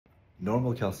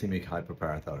Normocalcemic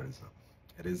hyperparathyroidism.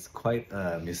 It is quite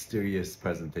a mysterious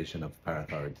presentation of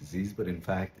parathyroid disease, but in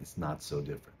fact, it's not so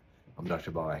different. I'm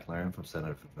Dr. Larian from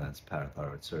Center for Advanced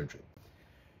Parathyroid Surgery.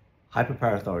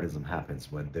 Hyperparathyroidism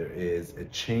happens when there is a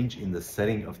change in the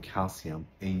setting of calcium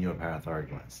in your parathyroid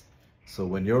glands. So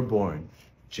when you're born,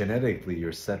 genetically,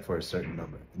 you're set for a certain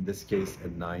number, in this case, a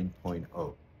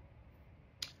 9.0.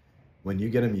 When you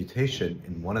get a mutation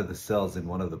in one of the cells in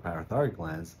one of the parathyroid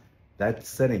glands, that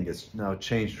setting is now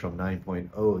changed from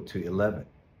 9.0 to 11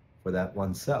 for that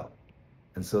one cell.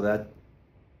 And so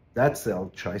that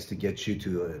cell tries to get you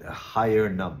to a higher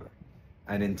number.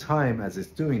 And in time, as it's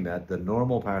doing that, the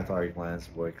normal parathyroid glands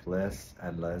work less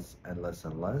and less and less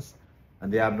and less.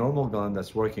 And the abnormal gland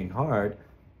that's working hard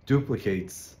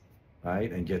duplicates,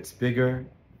 right, and gets bigger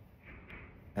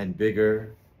and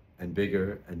bigger and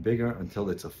bigger and bigger until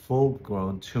it's a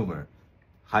full-grown tumor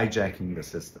hijacking the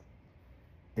system.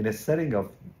 In a setting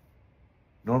of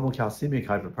normocalcemic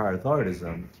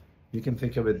hyperparathyroidism, you can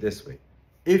think of it this way.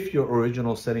 If your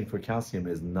original setting for calcium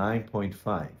is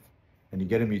 9.5 and you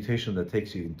get a mutation that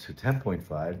takes you to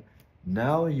 10.5,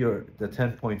 now the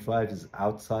 10.5 is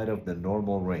outside of the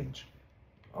normal range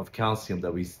of calcium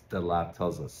that the lab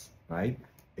tells us, right?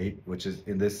 Which is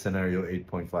in this scenario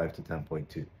 8.5 to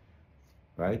 10.2,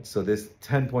 right? So this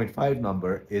 10.5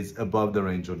 number is above the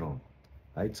range of normal.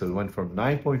 Right? So it went from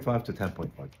 9.5 to 10.5,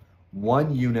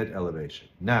 1 unit elevation.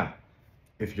 Now,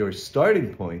 if your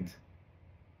starting point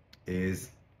is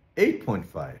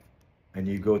 8.5 and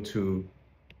you go to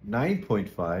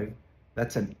 9.5,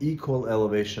 that's an equal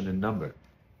elevation in number.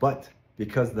 But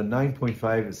because the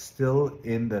 9.5 is still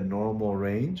in the normal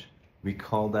range, we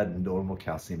call that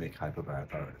normocalcemic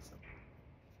hyperparathyroidism.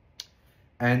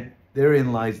 And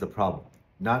therein lies the problem,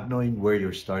 not knowing where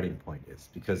your starting point is.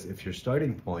 Because if your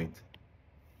starting point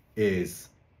is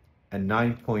a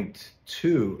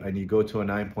 9.2 and you go to a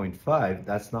 9.5,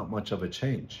 that's not much of a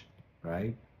change,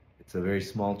 right? It's a very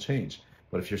small change.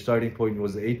 But if your starting point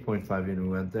was 8.5 and you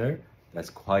went there, that's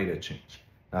quite a change.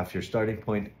 Now, if your starting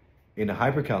point in a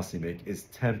hypercalcemic is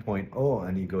 10.0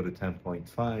 and you go to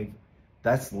 10.5,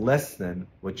 that's less than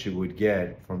what you would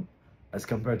get from as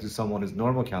compared to someone who's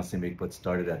normal calcemic but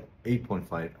started at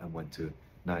 8.5 and went to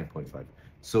 9.5.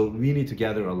 So we need to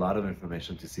gather a lot of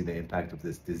information to see the impact of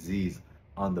this disease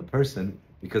on the person,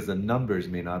 because the numbers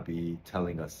may not be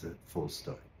telling us the full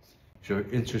story. If you're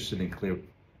interested in clear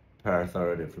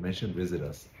parathyroid information, visit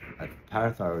us at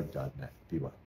parathyroid.net. Be well.